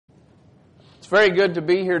very good to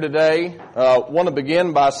be here today. I want to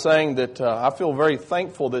begin by saying that I feel very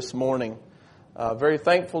thankful this morning. Very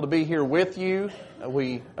thankful to be here with you.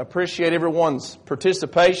 We appreciate everyone's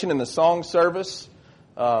participation in the song service.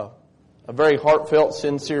 A very heartfelt,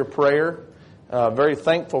 sincere prayer. Very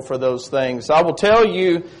thankful for those things. I will tell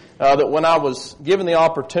you that when I was given the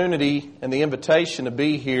opportunity and the invitation to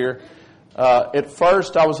be here, at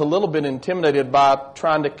first I was a little bit intimidated by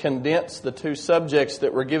trying to condense the two subjects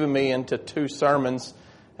that were given me into two sermons.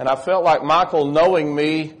 And I felt like Michael, knowing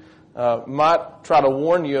me, might try to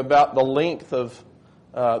warn you about the length of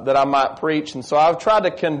that I might preach. And so I've tried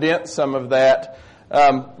to condense some of that.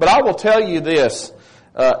 But I will tell you this.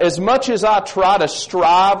 As much as I try to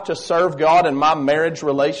strive to serve God in my marriage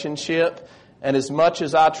relationship, and as much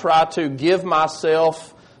as I try to give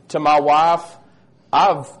myself to my wife,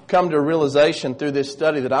 I've come to a realization through this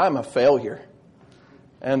study that I'm a failure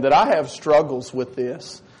and that I have struggles with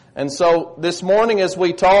this. And so this morning as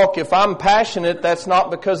we talk, if I'm passionate, that's not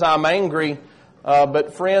because I'm angry.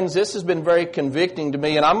 But friends, this has been very convicting to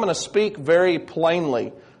me, and I'm going to speak very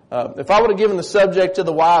plainly. If I would have given the subject to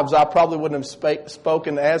the wives, I probably wouldn't have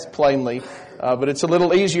spoken as plainly. But it's a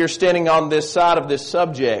little easier standing on this side of this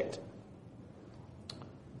subject.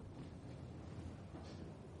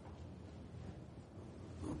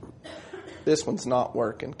 This one's not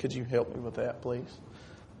working. Could you help me with that, please?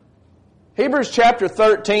 Hebrews chapter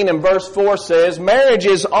 13 and verse 4 says, "Marriage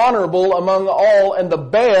is honorable among all, and the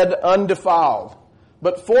bed undefiled.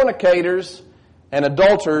 But fornicators and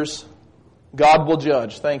adulterers God will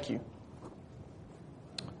judge." Thank you.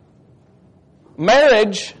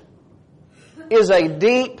 Marriage is a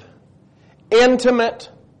deep, intimate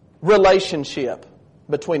relationship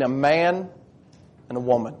between a man and a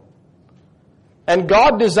woman. And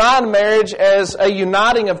God designed marriage as a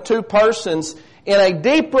uniting of two persons in a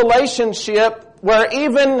deep relationship where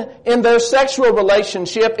even in their sexual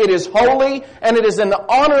relationship it is holy and it is an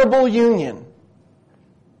honorable union.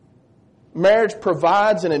 Marriage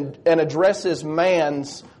provides and addresses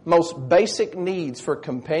man's most basic needs for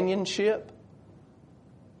companionship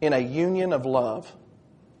in a union of love.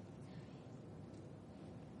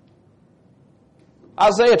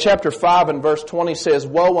 Isaiah chapter 5 and verse 20 says,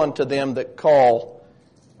 "Woe unto them that call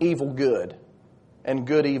evil good and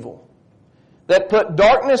good evil, that put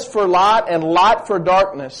darkness for light and light for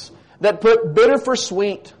darkness, that put bitter for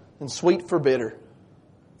sweet and sweet for bitter."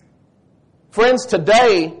 Friends,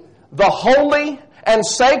 today, the holy and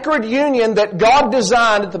sacred union that God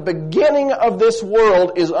designed at the beginning of this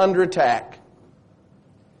world is under attack.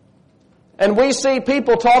 And we see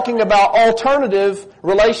people talking about alternative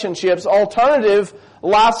relationships, alternative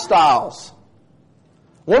lifestyles.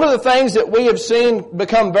 One of the things that we have seen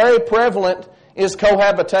become very prevalent is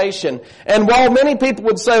cohabitation. And while many people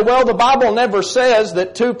would say, well, the Bible never says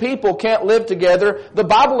that two people can't live together, the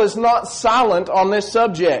Bible is not silent on this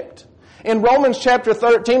subject. In Romans chapter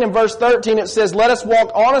 13 and verse 13 it says, "Let us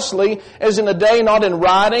walk honestly as in the day, not in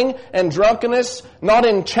rioting and drunkenness, not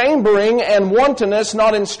in chambering and wantonness,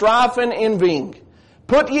 not in strife and envying.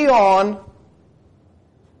 Put ye on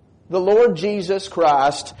the Lord Jesus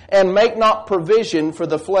Christ, and make not provision for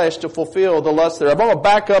the flesh to fulfill the lust thereof." I want to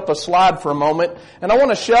back up a slide for a moment, and I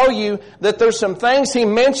want to show you that there's some things he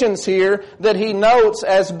mentions here that he notes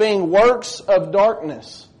as being works of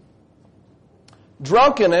darkness.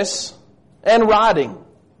 Drunkenness and rioting,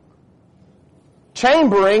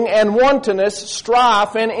 chambering and wantonness,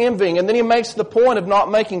 strife and envying. And then he makes the point of not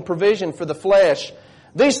making provision for the flesh.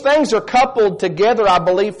 These things are coupled together, I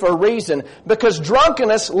believe, for a reason. Because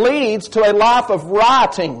drunkenness leads to a life of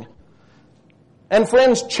rioting. And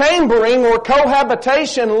friends, chambering or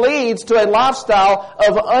cohabitation leads to a lifestyle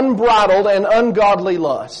of unbridled and ungodly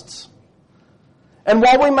lusts. And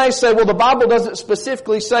while we may say, well, the Bible doesn't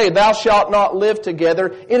specifically say, "Thou shalt not live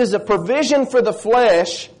together," it is a provision for the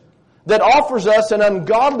flesh that offers us an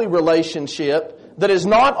ungodly relationship that is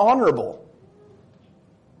not honorable.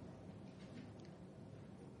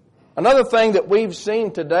 Another thing that we've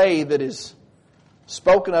seen today that is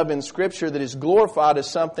spoken of in Scripture that is glorified as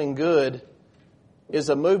something good is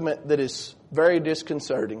a movement that is very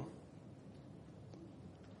disconcerting.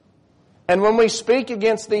 And when we speak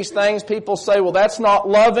against these things, people say, well, that's not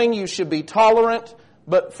loving, you should be tolerant.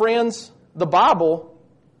 But friends, the Bible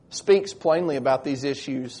speaks plainly about these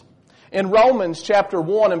issues. In Romans chapter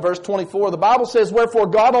 1 and verse 24, the Bible says, "Wherefore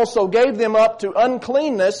God also gave them up to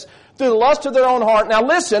uncleanness through the lust of their own heart." Now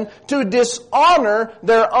listen, "to dishonor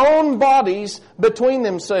their own bodies between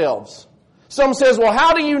themselves." Some says, well,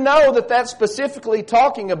 how do you know that that's specifically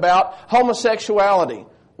talking about homosexuality?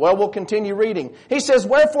 Well, we'll continue reading. He says,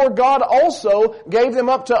 "Wherefore God also gave them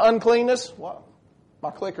up to uncleanness." What? My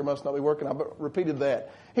clicker must not be working. I repeated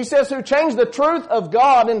that. He says, who changed the truth of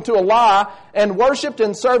God into a lie and worshipped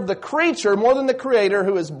and served the creature more than the Creator,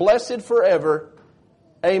 who is blessed forever.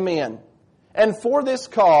 Amen. And for this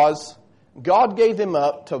cause, God gave him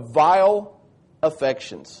up to vile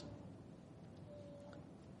affections.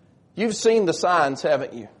 You've seen the signs,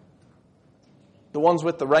 haven't you? The ones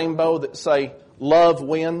with the rainbow that say, love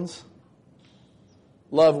wins.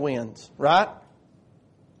 Love wins, right?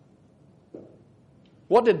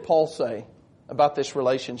 What did Paul say about this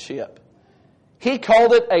relationship? He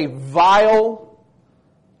called it a vile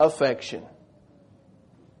affection.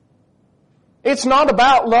 It's not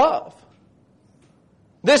about love.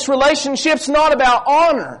 This relationship's not about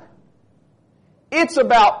honor. It's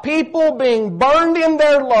about people being burned in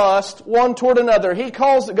their lust one toward another. He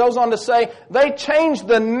goes on to say, they change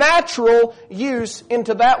the natural use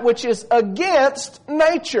into that which is against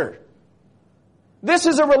nature. This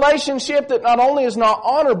is a relationship that not only is not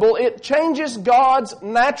honorable, it changes God's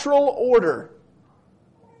natural order.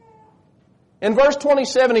 In verse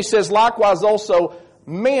 27 he says, likewise also,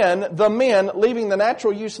 the men, leaving the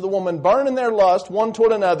natural use of the woman, burn in their lust one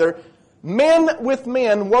toward another, men with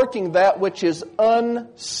men working that which is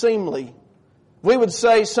unseemly. We would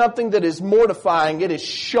say something that is mortifying, it is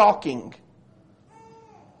shocking.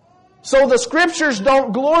 So the Scriptures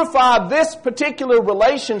don't glorify this particular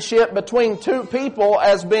relationship between two people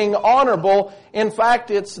as being honorable. In fact,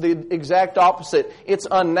 it's the exact opposite. It's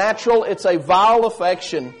unnatural. It's a vile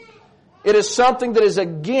affection. It is something that is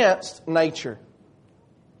against nature.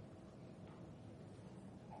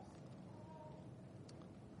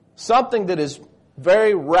 Something that is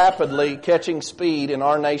very rapidly catching speed in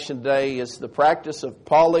our nation today is the practice of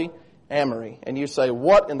polyamory. And you say,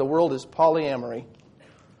 what in the world is polyamory?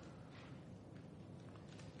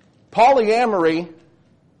 Polyamory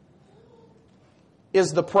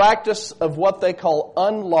is the practice of what they call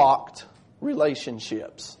unlocked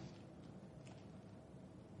relationships.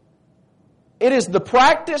 It is the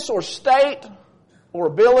practice or state or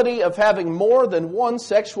ability of having more than one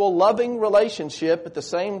sexual loving relationship at the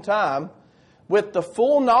same time with the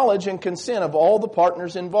full knowledge and consent of all the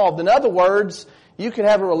partners involved. In other words, you could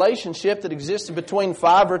have a relationship that existed between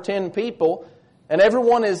 5 or 10 people and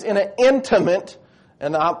everyone is in an intimate,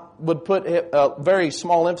 and I would put a very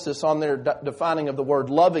small emphasis on their defining of the word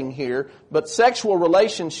loving here, but sexual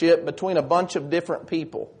relationship between a bunch of different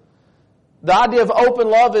people. The idea of open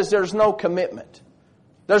love is there's no commitment.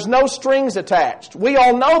 There's no strings attached. We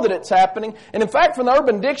all know that it's happening. And in fact, from the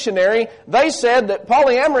Urban Dictionary, they said that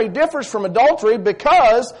polyamory differs from adultery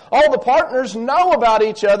because all the partners know about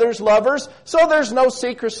each other's lovers, so there's no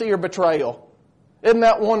secrecy or betrayal. Isn't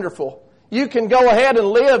that wonderful? You can go ahead and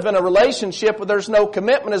live in a relationship where there's no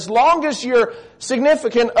commitment as long as your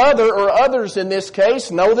significant other, or others in this case,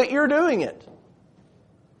 know that you're doing it.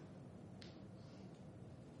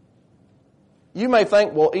 You may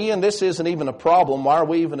think, well, Ian, this isn't even a problem. Why are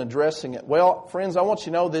we even addressing it? Well, friends, I want you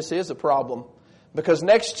to know this is a problem. Because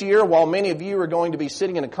next year, while many of you are going to be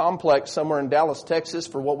sitting in a complex somewhere in Dallas, Texas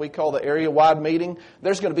for what we call the area-wide meeting,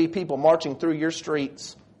 there's going to be people marching through your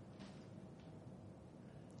streets.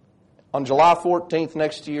 On July 14th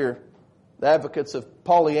next year, the advocates of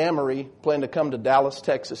polyamory plan to come to Dallas,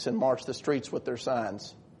 Texas and march the streets with their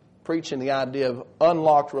signs, preaching the idea of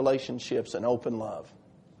unlocked relationships and open love.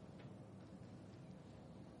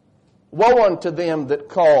 Woe unto them that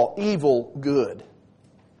call evil good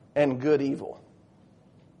and good evil.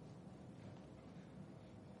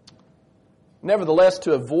 Nevertheless,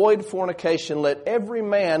 to avoid fornication, let every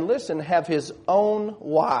man, listen, have his own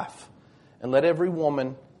wife, and let every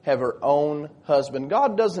woman have her own husband.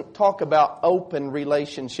 God doesn't talk about open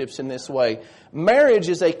relationships in this way. Marriage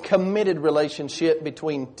is a committed relationship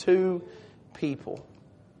between two people.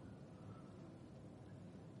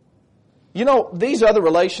 You know, these other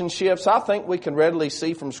relationships, I think we can readily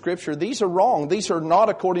see from Scripture, these are wrong. These are not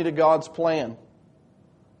according to God's plan.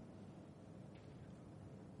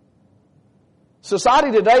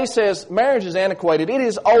 Society today says marriage is antiquated. It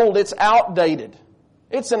is old. It's outdated.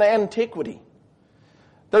 It's an antiquity.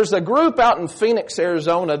 There's a group out in Phoenix,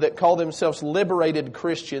 Arizona that call themselves Liberated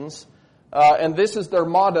Christians. And this is their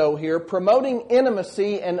motto here, promoting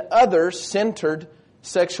intimacy and other-centered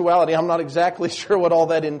sexuality. I'm not exactly sure what all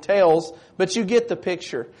that entails, but you get the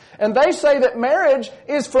picture. And they say that marriage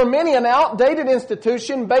is for many an outdated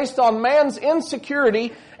institution based on man's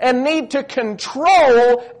insecurity and need to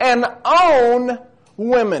control and own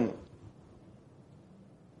women.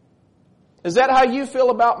 Is that how you feel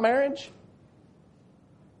about marriage?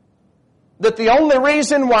 That the only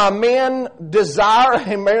reason why men desire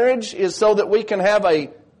a marriage is so that we can have a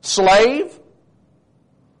slave?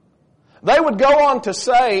 They would go on to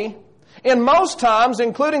say, in most times,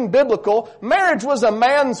 including biblical, marriage was a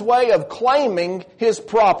man's way of claiming his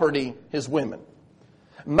property, his women.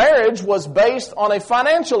 Marriage was based on a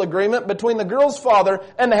financial agreement between the girl's father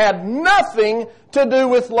and had nothing to do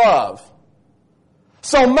with love.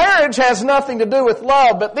 So marriage has nothing to do with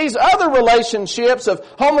love, but these other relationships of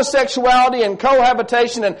homosexuality and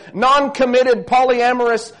cohabitation and non-committed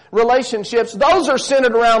polyamorous relationships, those are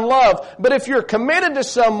centered around love. But if you're committed to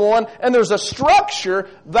someone and there's a structure,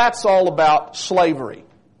 that's all about slavery.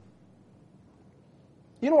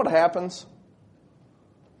 You know what happens?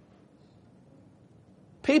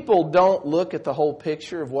 People don't look at the whole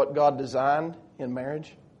picture of what God designed in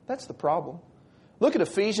marriage. That's the problem. Look at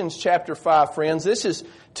Ephesians chapter 5, friends. This is,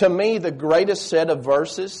 to me, the greatest set of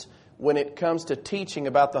verses when it comes to teaching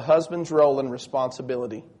about the husband's role and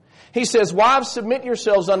responsibility. He says, "Wives, submit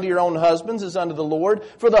yourselves unto your own husbands as unto the Lord.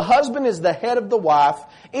 For the husband is the head of the wife,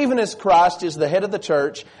 even as Christ is the head of the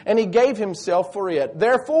church, and He gave Himself for it.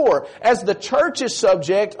 Therefore, as the church is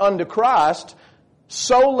subject unto Christ,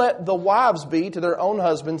 so let the wives be to their own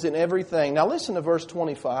husbands in everything." Now listen to verse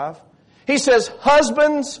 25. He says,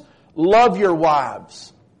 "Husbands, love your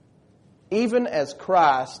wives, even as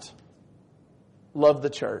Christ loved the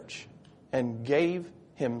church and gave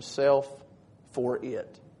Himself for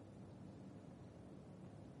it."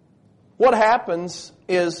 What happens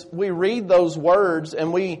is we read those words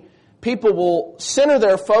and people will center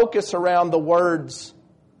their focus around the words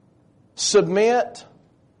submit,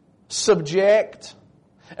 subject,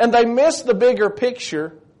 and they miss the bigger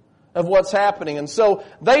picture of what's happening. And so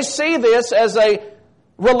they see this as a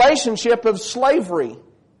relationship of slavery.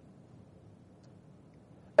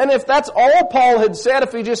 And if that's all Paul had said,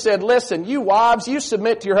 if he just said, "Listen, you wives, you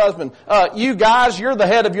submit to your husband. You guys, you're the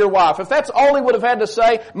head of your wife." If that's all he would have had to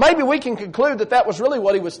say, maybe we can conclude that that was really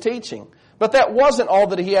what he was teaching. But that wasn't all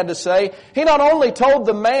that he had to say. He not only told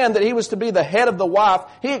the man that he was to be the head of the wife,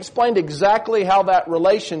 he explained exactly how that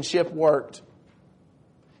relationship worked.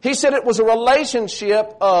 He said it was a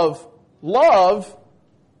relationship of love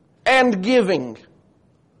and giving.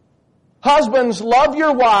 Husbands, love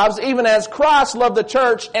your wives even as Christ loved the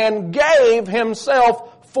church and gave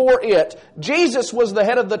Himself for it. Jesus was the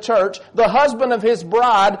head of the church, the husband of His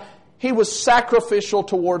bride. He was sacrificial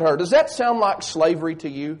toward her. Does that sound like slavery to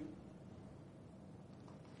you?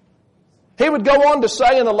 He would go on to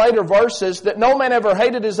say in the later verses that no man ever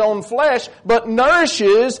hated his own flesh, but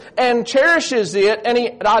nourishes and cherishes it, and he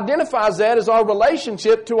identifies that as our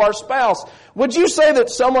relationship to our spouse. Would you say that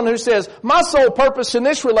someone who says, "My sole purpose in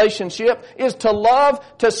this relationship is to love,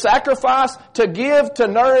 to sacrifice, to give, to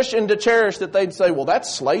nourish, and to cherish," that they'd say, "Well,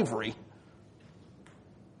 that's slavery"?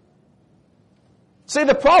 See,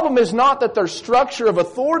 the problem is not that there's structure of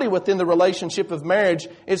authority within the relationship of marriage.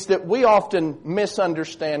 It's that we often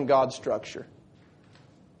misunderstand God's structure.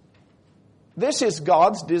 This is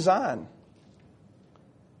God's design.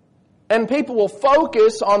 And people will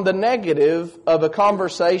focus on the negative of a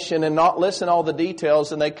conversation and not listen to all the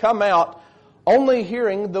details, and they come out only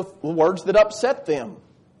hearing the words that upset them.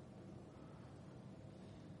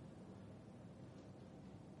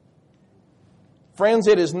 Friends,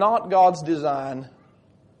 it is not God's design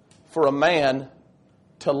for a man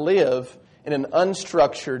to live in an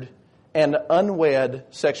unstructured and unwed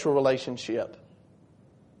sexual relationship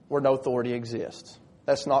where no authority exists.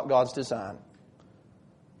 That's not God's design.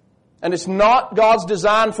 And it's not God's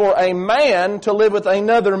design for a man to live with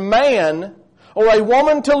another man or a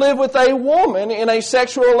woman to live with a woman in a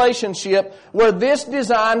sexual relationship where this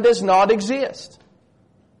design does not exist.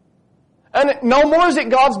 And no more is it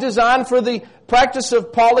God's design for the practice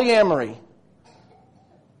of polyamory.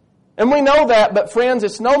 And we know that, but friends,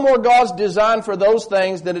 it's no more God's design for those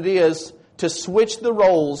things than it is to switch the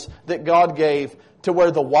roles that God gave to where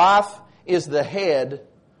the wife is the head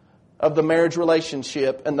of the marriage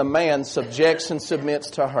relationship and the man subjects and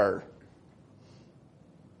submits to her.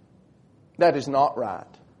 That is not right.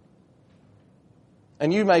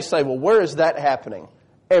 And you may say, "Well, where is that happening?"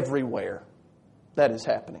 Everywhere that is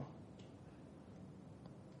happening.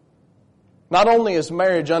 Not only is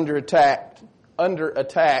marriage under attack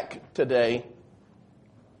today,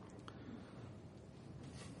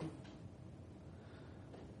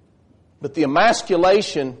 but the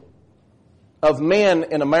emasculation of men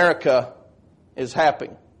in America is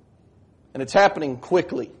happening. And it's happening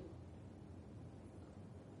quickly.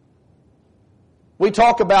 We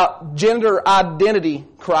talk about gender identity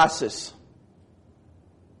crisis.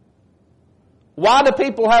 Why do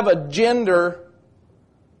people have a gender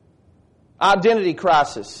identity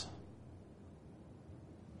crisis?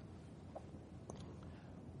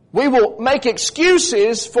 We will make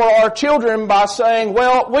excuses for our children by saying,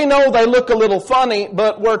 well, we know they look a little funny,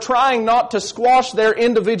 but we're trying not to squash their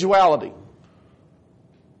individuality.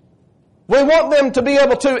 We want them to be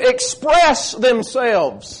able to express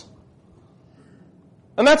themselves.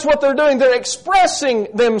 And that's what they're doing. They're expressing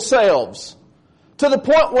themselves to the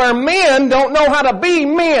point where men don't know how to be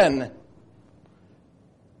men.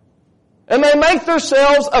 And they make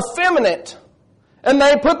themselves effeminate. And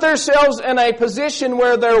they put themselves in a position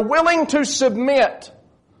where they're willing to submit.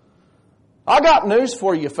 I got news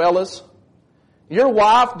for you, fellas. Your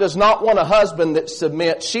wife does not want a husband that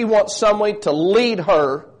submits. She wants somebody to lead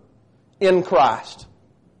her in Christ.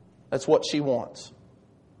 That's what she wants.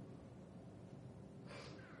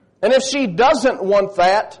 And if she doesn't want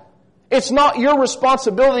that, it's not your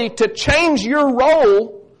responsibility to change your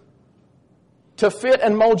role to fit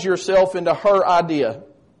and mold yourself into her idea.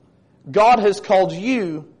 God has called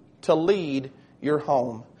you to lead your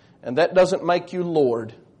home. And that doesn't make you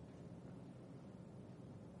Lord.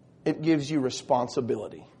 It gives you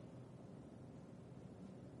responsibility.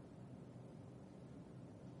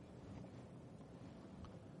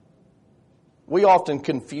 We often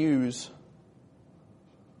confuse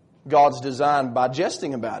God's design by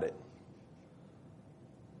jesting about it.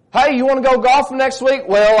 Hey, you want to go golfing next week?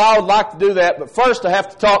 Well, I would like to do that, but first I have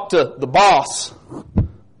to talk to the boss.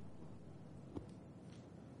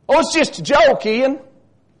 Oh, it's just a joke, Ian.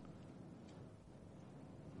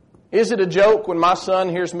 Is it a joke when my son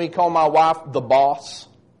hears me call my wife the boss?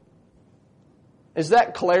 Is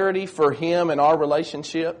that clarity for him in our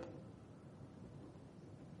relationship?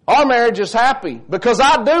 Our marriage is happy because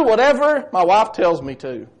I do whatever my wife tells me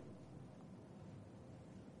to.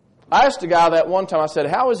 I asked a guy that one time, I said,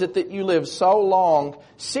 how is it that you live so long?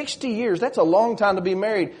 60 years, that's a long time to be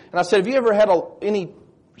married. And I said, have you ever had any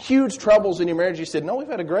huge troubles in your marriage? He said, no, we've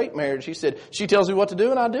had a great marriage. He said, she tells me what to do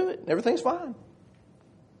and I do it. Everything's fine.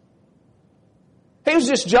 He was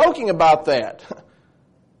just joking about that.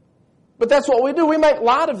 But that's what we do. We make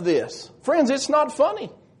light of this. Friends, it's not funny.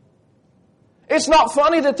 It's not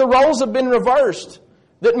funny that the roles have been reversed.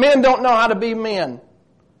 That men don't know how to be men.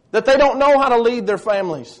 That they don't know how to lead their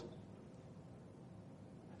families.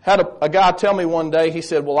 Had a guy tell me one day, he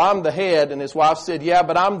said, well, I'm the head. And his wife said, yeah,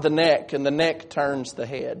 but I'm the neck, and the neck turns the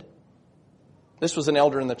head. This was an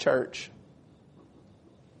elder in the church.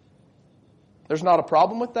 There's not a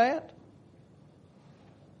problem with that.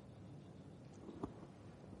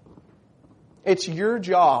 It's your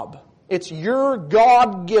job. It's your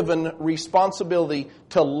God-given responsibility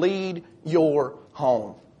to lead your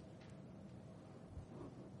home.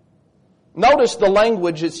 Notice the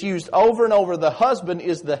language that's used over and over. The husband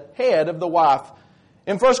is the head of the wife.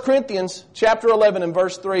 In 1 Corinthians chapter 11 and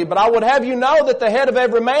verse 3, but I would have you know that the head of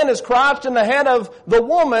every man is Christ, and the head of the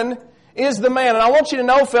woman is the man. And I want you to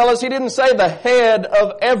know, fellas, he didn't say the head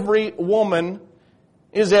of every woman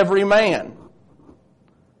is every man.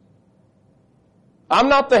 I'm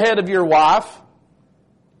not the head of your wife.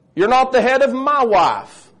 You're not the head of my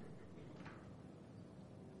wife.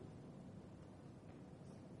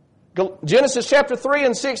 Genesis chapter 3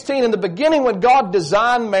 and 16, in the beginning when God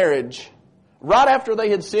designed marriage, right after they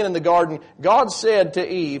had sinned in the garden, God said to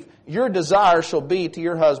Eve, your desire shall be to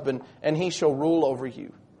your husband, and he shall rule over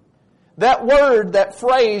you. That word, that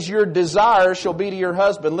phrase, your desire shall be to your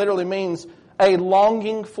husband, literally means a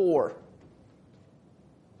longing for.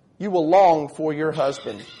 You will long for your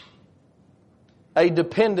husband. A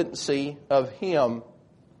dependency of him.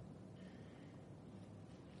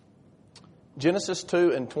 Genesis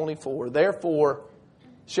 2 and 24. Therefore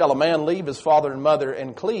shall a man leave his father and mother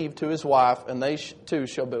and cleave to his wife, and they two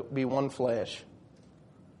shall be one flesh.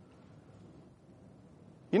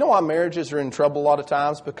 You know why marriages are in trouble a lot of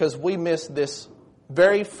times? Because we miss this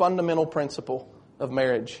very fundamental principle of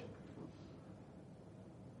marriage.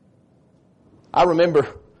 I remember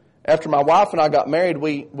after my wife and I got married,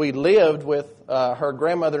 we lived with her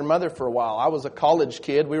grandmother and mother for a while. I was a college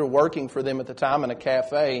kid. We were working for them at the time in a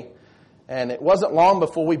cafe. And it wasn't long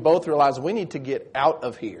before we both realized we need to get out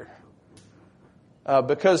of here.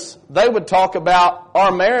 Because they would talk about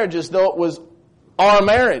our marriage as though it was our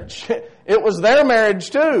marriage. It was their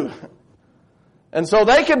marriage too. And so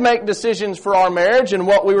they could make decisions for our marriage and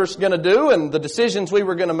what we were going to do and the decisions we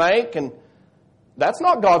were going to make. And that's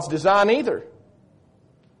not God's design either.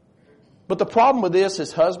 But the problem with this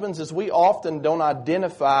as husbands is we often don't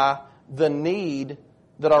identify the need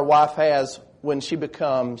that our wife has when she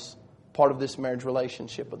becomes part of this marriage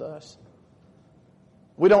relationship with us.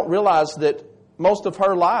 We don't realize that most of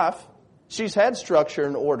her life, she's had structure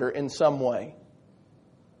and order in some way.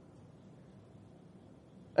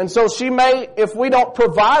 And so she may, if we don't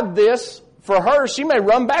provide this for her, she may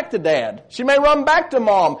run back to dad. She may run back to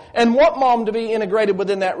mom and want mom to be integrated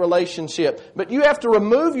within that relationship. But you have to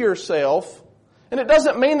remove yourself. And it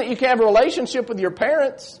doesn't mean that you can't have a relationship with your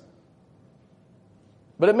parents.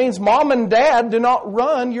 But it means mom and dad do not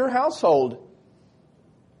run your household.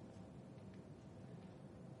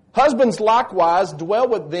 Husbands likewise dwell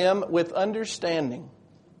with them with understanding,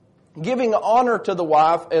 giving honor to the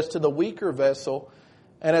wife as to the weaker vessel,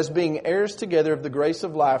 and as being heirs together of the grace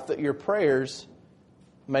of life, that your prayers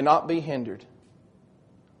may not be hindered.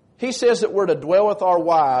 He says that we're to dwell with our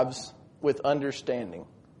wives with understanding.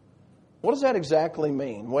 What does that exactly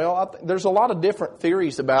mean? Well, there's a lot of different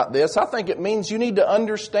theories about this. I think it means you need to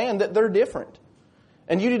understand that they're different.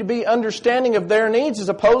 And you need to be understanding of their needs as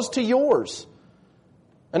opposed to yours.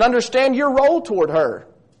 And understand your role toward her.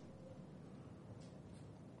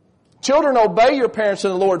 Children, obey your parents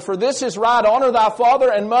in the Lord, for this is right. Honor thy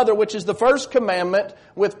father and mother, which is the first commandment,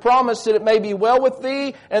 with promise that it may be well with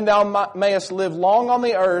thee, and thou mayest live long on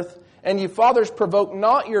the earth. And ye fathers, provoke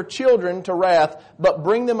not your children to wrath, but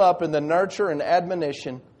bring them up in the nurture and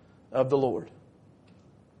admonition of the Lord.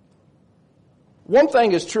 One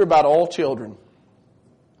thing is true about all children.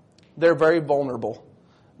 They're very vulnerable.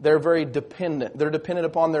 They're very dependent. They're dependent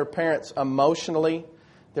upon their parents emotionally.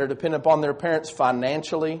 They're dependent upon their parents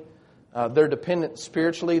financially. They're dependent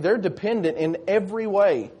spiritually. They're dependent in every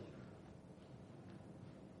way.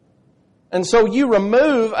 And so you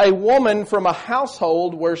remove a woman from a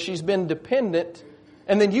household where she's been dependent,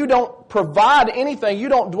 and then you don't provide anything. You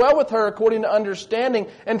don't dwell with her according to understanding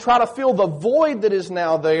and try to fill the void that is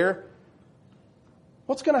now there.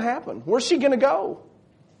 What's going to happen? Where's she going to go?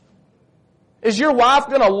 Is your wife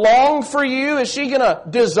going to long for you? Is she going to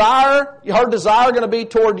desire, her desire going to be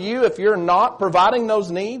toward you if you're not providing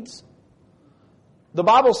those needs? The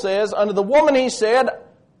Bible says, unto the woman he said,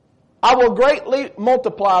 I will greatly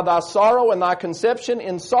multiply thy sorrow and thy conception.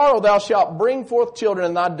 In sorrow thou shalt bring forth children,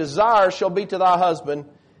 and thy desire shall be to thy husband,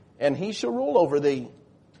 and he shall rule over thee.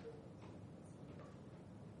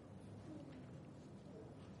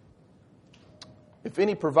 If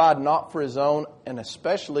any provide not for his own, and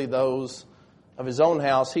especially those of his own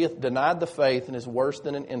house, he hath denied the faith and is worse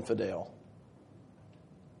than an infidel.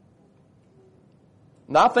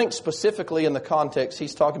 Now I think specifically in the context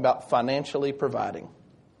he's talking about financially providing.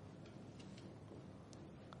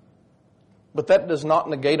 But that does not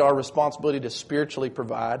negate our responsibility to spiritually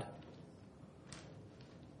provide.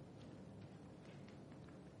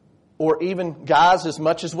 Or even, guys, as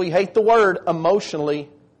much as we hate the word, emotionally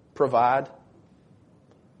provide.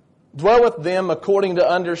 Dwell with them according to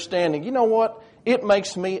understanding. You know what? It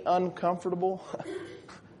makes me uncomfortable.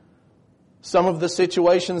 Some of the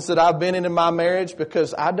situations that I've been in my marriage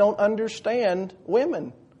because I don't understand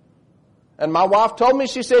women. And my wife told me,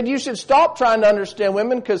 she said, you should stop trying to understand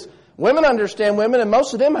women because women understand women and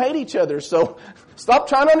most of them hate each other. So stop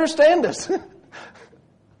trying to understand us.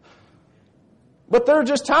 But there are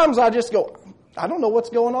just times I just go, I don't know what's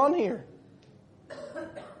going on here.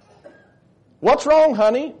 What's wrong,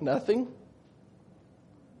 honey? Nothing.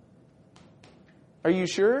 Are you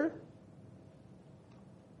sure?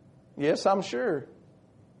 Yes, I'm sure.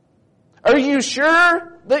 Are you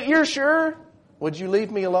sure that you're sure? Would you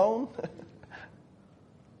leave me alone?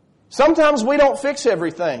 Sometimes we don't fix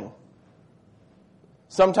everything.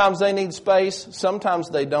 Sometimes they need space. Sometimes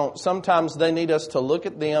they don't. Sometimes they need us to look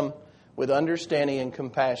at them with understanding and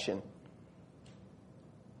compassion.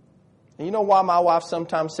 And you know why my wife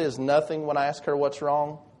sometimes says nothing when I ask her what's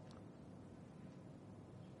wrong?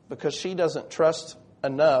 Because she doesn't trust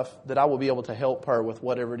enough that I will be able to help her with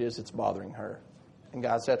whatever it is that's bothering her. And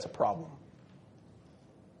guys, that's a problem.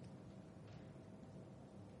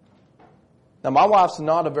 Now, my wife's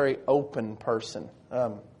not a very open person.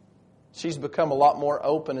 She's become a lot more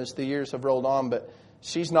open as the years have rolled on, but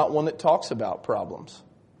she's not one that talks about problems.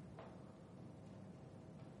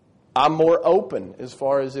 I'm more open as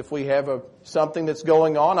far as if we have something that's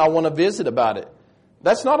going on, I want to visit about it.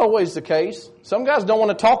 That's not always the case. Some guys don't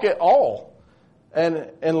want to talk at all.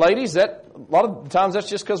 And ladies, that a lot of times that's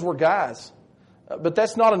just because we're guys. But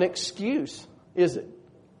that's not an excuse, is it?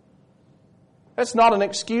 That's not an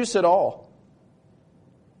excuse at all.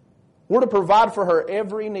 We're to provide for her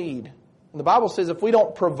every need. And the Bible says if we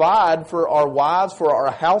don't provide for our wives, for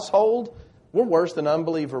our household, we're worse than an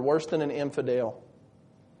unbeliever, worse than an infidel.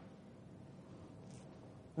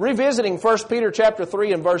 Revisiting 1 Peter chapter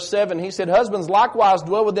 3 and verse 7, he said, husbands likewise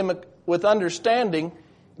dwell with them with understanding,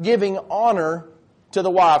 giving honor to the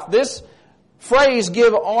wife. This phrase,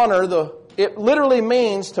 give honor, it literally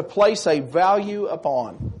means to place a value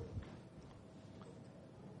upon.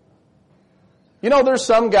 You know, there's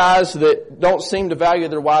some guys that don't seem to value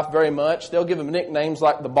their wife very much. They'll give them nicknames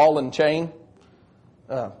like the ball and chain.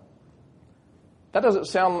 That doesn't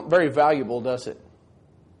sound very valuable, does it?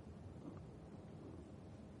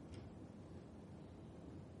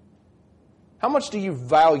 How much do you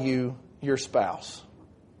value your spouse?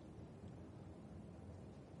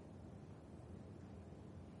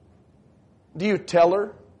 Do you tell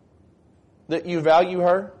her that you value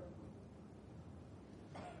her?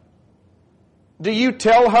 Do you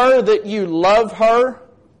tell her that you love her?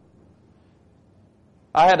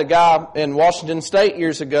 I had a guy in Washington State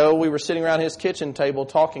years ago. We were sitting around his kitchen table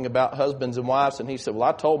talking about husbands and wives, and he said, well,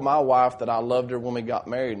 I told my wife that I loved her when we got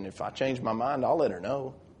married, and if I change my mind, I'll let her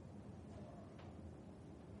know.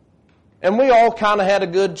 And we all kind of had a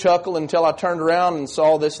good chuckle until I turned around and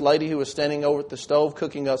saw this lady who was standing over at the stove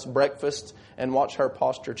cooking us breakfast and watched her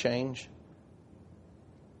posture change.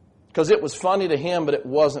 Because it was funny to him, but it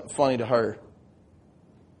wasn't funny to her.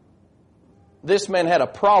 This man had a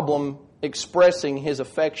problem expressing his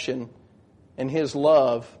affection and his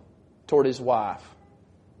love toward his wife.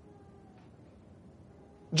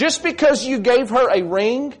 Just because you gave her a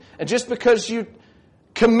ring and just because you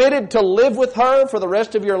committed to live with her for the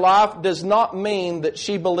rest of your life does not mean that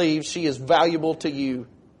she believes she is valuable to you.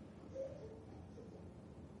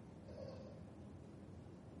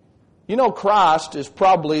 You know, Christ is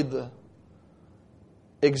probably the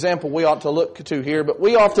example we ought to look to here, but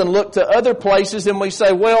we often look to other places and we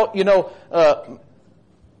say, well, you know,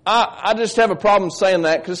 I just have a problem saying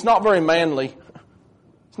that because it's not very manly.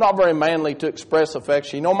 It's not very manly to express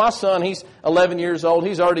affection. You know, my son, he's 11 years old.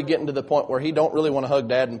 He's already getting to the point where he don't really want to hug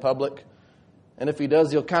Dad in public. And if he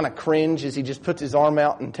does, he'll kind of cringe as he just puts his arm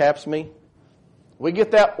out and taps me. We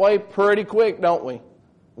get that way pretty quick, don't we?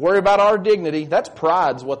 Worry about our dignity. That's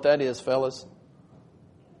pride's what that is, fellas.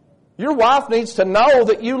 Your wife needs to know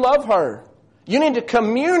that you love her. You need to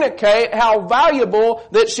communicate how valuable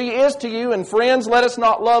that she is to you. And friends, let us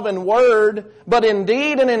not love in word, but in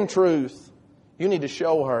deed and in truth. You need to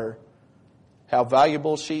show her how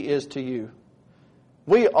valuable she is to you.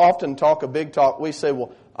 We often talk a big talk. We say,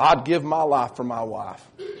 well, I'd give my life for my wife.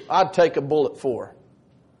 I'd take a bullet for her.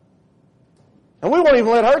 And we won't even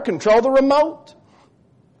let her control the remote.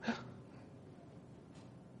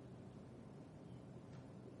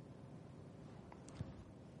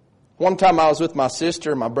 One time I was with my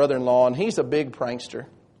sister, my brother-in-law, and he's a big prankster.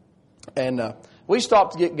 And we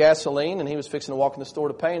stopped to get gasoline, and he was fixing to walk in the store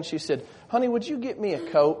to pay. And she said, honey, would you get me a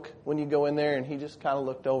Coke when you go in there? And he just kind of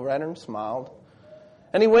looked over at her and smiled.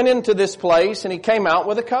 And he went into this place, and he came out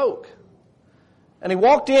with a Coke. And he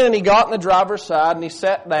walked in, and he got in the driver's side, and he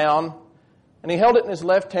sat down, and he held it in his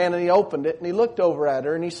left hand, and he opened it, and he looked over at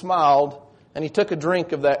her, and he smiled, and he took a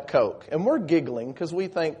drink of that Coke. And we're giggling because we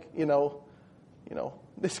think, you know,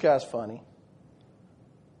 this guy's funny.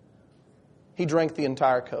 He drank the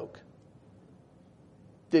entire Coke.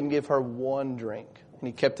 Didn't give her one drink. And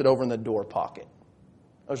he kept it over in the door pocket.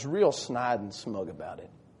 I was real snide and smug about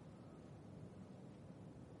it.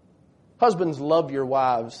 Husbands, love your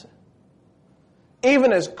wives.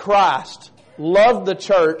 Even as Christ loved the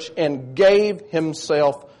church and gave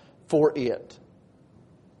himself for it.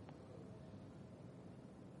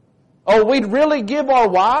 Oh, we'd really give our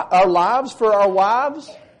lives for our wives?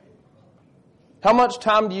 How much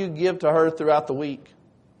time do you give to her throughout the week?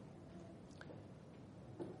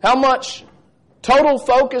 How much total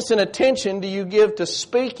focus and attention do you give to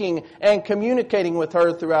speaking and communicating with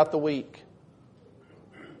her throughout the week?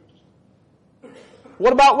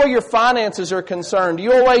 What about where your finances are concerned? Do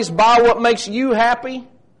you always buy what makes you happy? You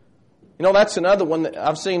know, that's another one that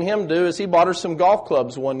I've seen him do is he bought her some golf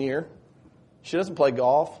clubs one year. She doesn't play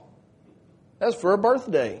golf. That's for her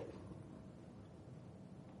birthday.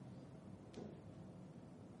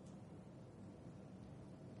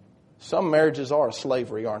 Some marriages are a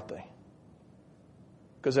slavery, aren't they?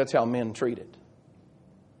 Because that's how men treat it.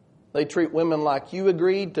 They treat women like you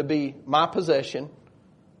agreed to be my possession,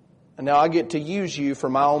 and now I get to use you for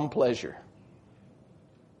my own pleasure.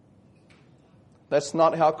 That's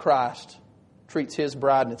not how Christ treats His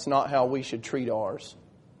bride, and it's not how we should treat ours.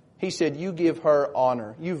 He said, you give her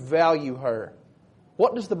honor. You value her.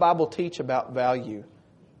 What does the Bible teach about value?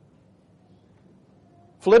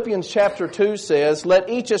 Philippians chapter 2 says, let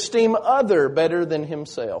each esteem other better than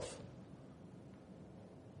himself.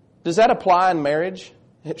 Does that apply in marriage?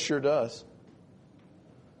 It sure does.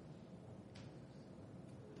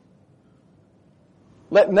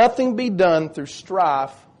 Let nothing be done through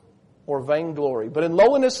strife or vainglory, but in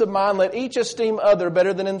lowliness of mind let each esteem other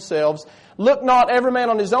better than themselves. Look not every man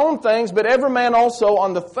on his own things, but every man also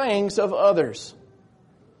on the things of others.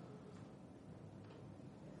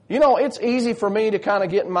 You know, it's easy for me to kind of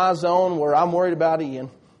get in my zone where I'm worried about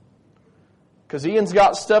Ian. Because Ian's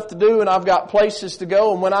got stuff to do and I've got places to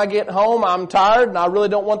go. And when I get home, I'm tired and I really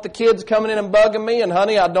don't want the kids coming in and bugging me. And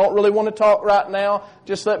honey, I don't really want to talk right now.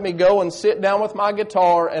 Just let me go and sit down with my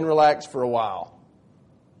guitar and relax for a while.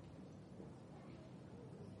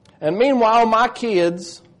 And meanwhile, my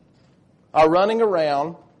kids are running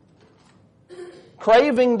around,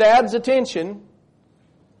 craving Dad's attention.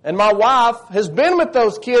 And my wife has been with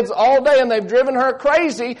those kids all day and they've driven her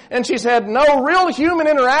crazy. And she's had no real human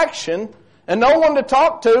interaction and no one to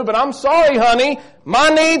talk to. But I'm sorry, honey, my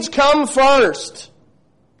needs come first.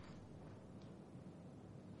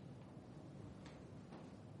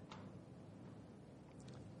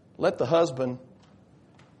 Let the husband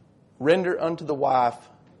render unto the wife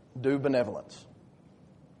due benevolence.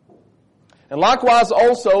 And likewise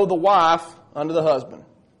also the wife unto the husband.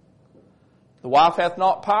 The wife hath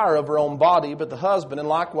not power over her own body, but the husband, and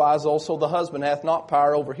likewise also the husband hath not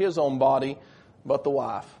power over his own body, but the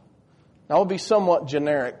wife. Now, I will be somewhat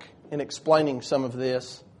generic in explaining some of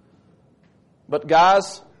this. But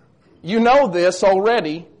guys, you know this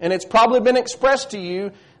already, and it's probably been expressed to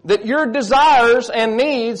you, that your desires and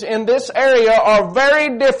needs in this area are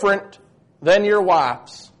very different than your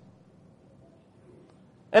wife's.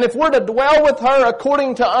 And if we're to dwell with her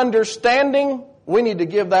according to understanding, we need to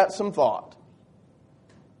give that some thought.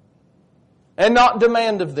 And not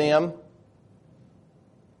demand of them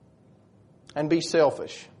and be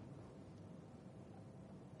selfish.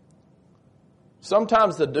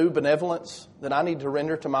 Sometimes the due benevolence that I need to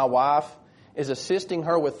render to my wife is assisting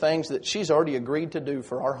her with things that she's already agreed to do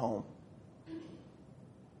for our home.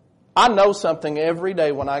 I know something every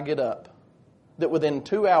day when I get up, that within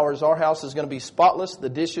 2 hours our house is going to be spotless, the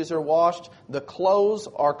dishes are washed, the clothes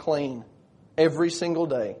are clean every single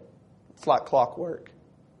day. It's like clockwork.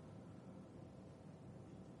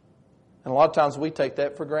 And a lot of times we take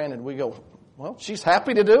that for granted. We go, well, she's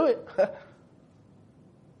happy to do it.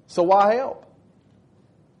 So why help?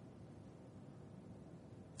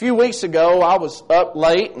 A few weeks ago, I was up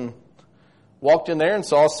late and walked in there and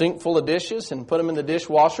saw a sink full of dishes and put them in the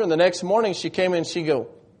dishwasher. And the next morning she came in and she go,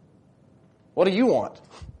 what do you want?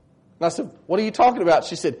 And I said, what are you talking about?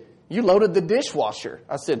 She said, you loaded the dishwasher.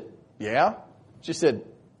 I said, yeah. She said,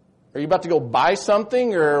 are you about to go buy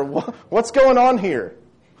something or what's going on here?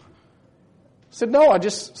 I said, no, I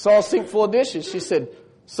just saw a sink full of dishes. She said,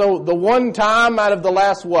 so the one time out of the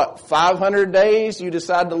last, 500 days you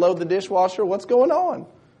decided to load the dishwasher? What's going on?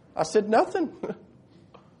 I said, nothing.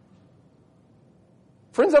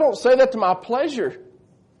 Friends, I don't say that to my pleasure.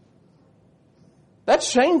 That's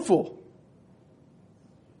shameful.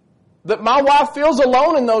 That my wife feels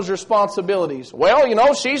alone in those responsibilities.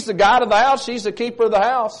 Well, she's the guide of the house. She's the keeper of the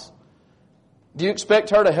house. Do you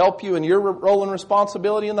expect her to help you in your role and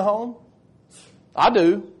responsibility in the home? I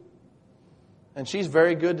do. And she's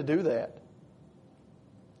very good to do that.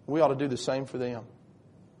 We ought to do the same for them.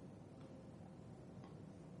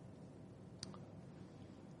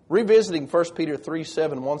 Revisiting 1 Peter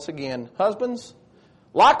 3:7 once again. Husbands,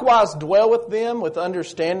 likewise dwell with them with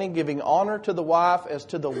understanding, giving honor to the wife as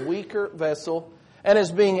to the weaker vessel, and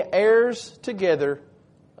as being heirs together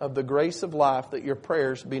of the grace of life, that your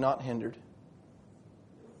prayers be not hindered.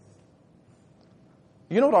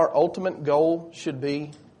 You know what our ultimate goal should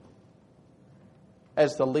be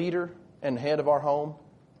as the leader and head of our home?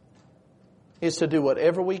 Is to do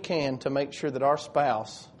whatever we can to make sure that our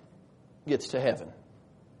spouse gets to heaven.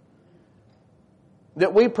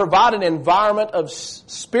 That we provide an environment of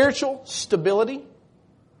spiritual stability.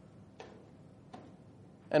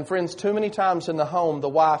 And friends, too many times in the home, the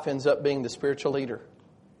wife ends up being the spiritual leader.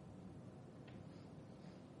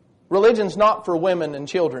 Religion's not for women and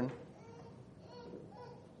children.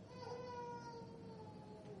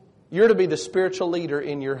 You're to be the spiritual leader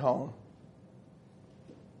in your home.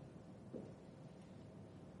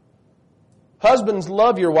 Husbands,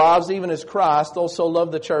 love your wives even as Christ also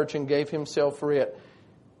loved the church and gave himself for it.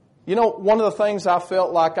 One of the things I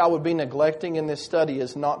felt like I would be neglecting in this study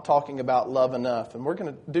is not talking about love enough. And we're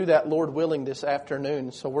going to do that, Lord willing, this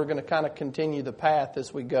afternoon. So we're going to kind of continue the path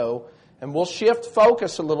as we go. And we'll shift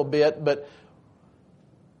focus a little bit, but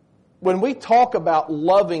when we talk about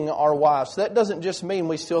loving our wives, that doesn't just mean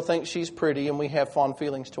we still think she's pretty and we have fond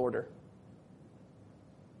feelings toward her.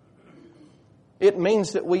 It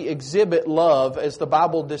means that we exhibit love as the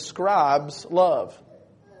Bible describes love.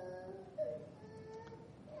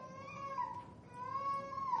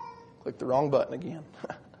 Click the wrong button again.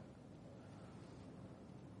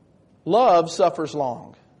 Love suffers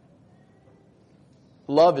long.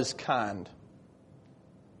 Love is kind.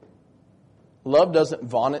 Love doesn't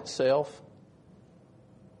vaunt itself.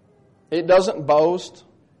 It doesn't boast.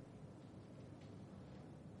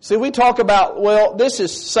 See, we talk about, well, this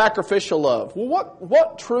is sacrificial love. Well,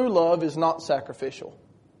 what true love is not sacrificial?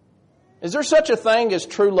 Is there such a thing as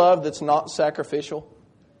true love that's not sacrificial?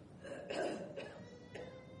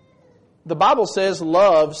 The Bible says,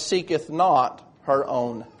 love seeketh not her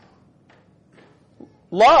own.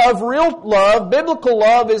 Love, real love, biblical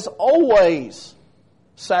love is always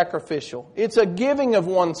sacrificial. It's a giving of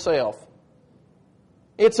oneself.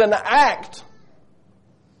 It's an act,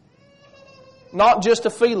 not just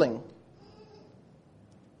a feeling.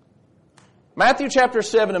 Matthew chapter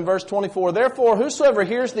 7 and verse 24, Therefore, whosoever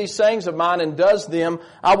hears these sayings of mine and does them,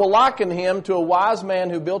 I will liken him to a wise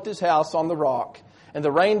man who built his house on the rock. And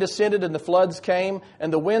the rain descended and the floods came,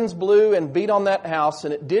 and the winds blew and beat on that house,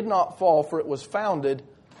 and it did not fall, for it was founded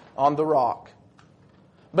on the rock.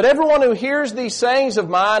 But everyone who hears these sayings of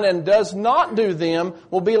mine and does not do them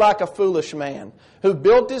will be like a foolish man, who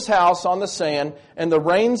built his house on the sand, and the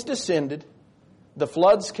rains descended, the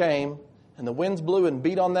floods came, and the winds blew and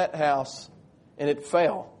beat on that house, and it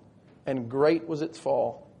fell, and great was its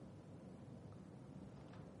fall.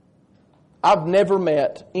 I've never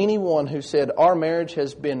met anyone who said, our marriage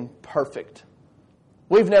has been perfect.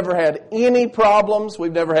 We've never had any problems.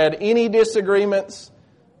 We've never had any disagreements.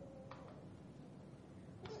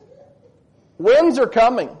 Winds are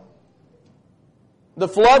coming. The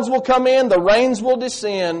floods will come in, the rains will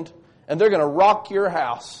descend, and they're going to rock your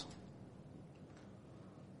house.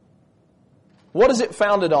 What is it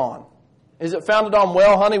founded on? Is it founded on,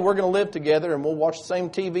 well, honey, we're going to live together and we'll watch the same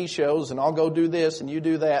TV shows and I'll go do this and you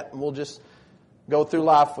do that and we'll just go through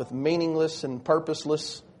life with meaningless and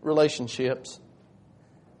purposeless relationships?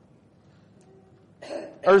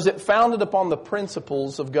 Or is it founded upon the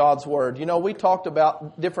principles of God's Word? You know, we talked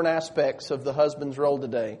about different aspects of the husband's role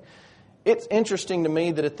today. It's interesting to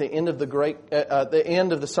me that at the end of the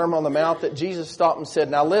end of the Sermon on the Mount, that Jesus stopped and said,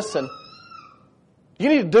 now listen, you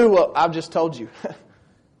need to do what I've just told you.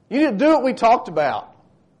 You need to do what we talked about.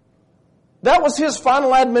 That was His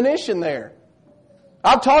final admonition there.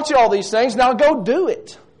 I've taught you all these things, now go do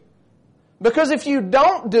it. Because if you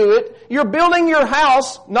don't do it, you're building your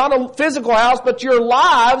house, not a physical house, but your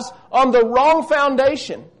lives on the wrong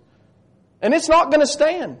foundation. And it's not going to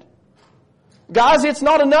stand. Guys, it's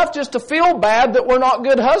not enough just to feel bad that we're not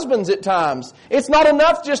good husbands at times. It's not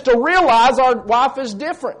enough just to realize our wife is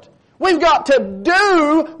different. We've got to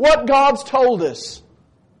do what God's told us.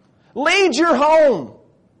 Lead your home.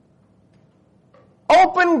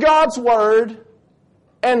 Open God's Word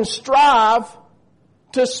and strive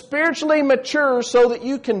to spiritually mature so that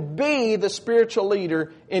you can be the spiritual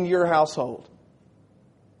leader in your household.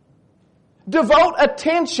 Devote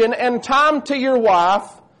attention and time to your wife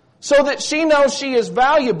so that she knows she is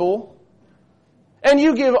valuable and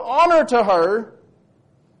you give honor to her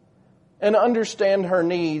and understand her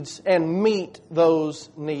needs and meet those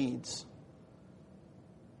needs.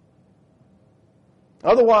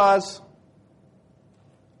 Otherwise,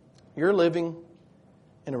 you're living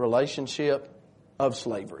in a relationship of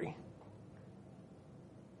slavery.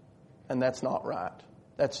 And that's not right.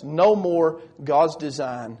 That's no more God's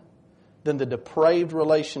design than the depraved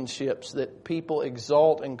relationships that people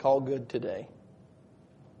exalt and call good today.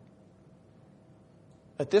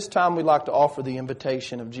 At this time, we'd like to offer the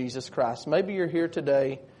invitation of Jesus Christ. Maybe you're here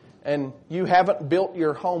today and you haven't built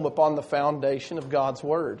your home upon the foundation of God's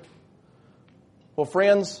Word. Well,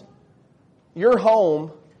 friends, your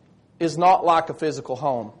home is not like a physical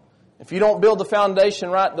home. If you don't build the foundation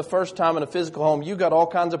right the first time in a physical home, you've got all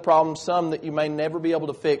kinds of problems, some that you may never be able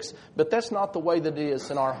to fix. But that's not the way that it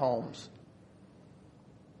is in our homes.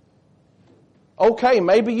 Okay,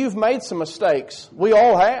 maybe you've made some mistakes. We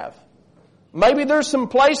all have. Maybe there's some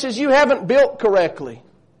places you haven't built correctly.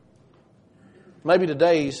 Maybe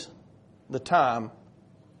today's the time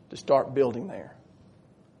to start building there.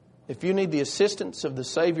 If you need the assistance of the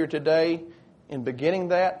Savior today in beginning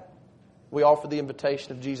that, we offer the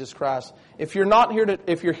invitation of Jesus Christ. If you're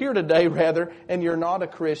here today, and you're not a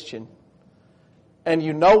Christian, and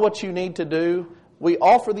you know what you need to do, we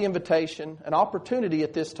offer the invitation, an opportunity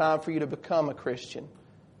at this time for you to become a Christian.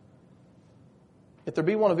 If there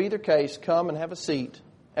be one of either case, come and have a seat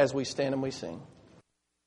as we stand and we sing.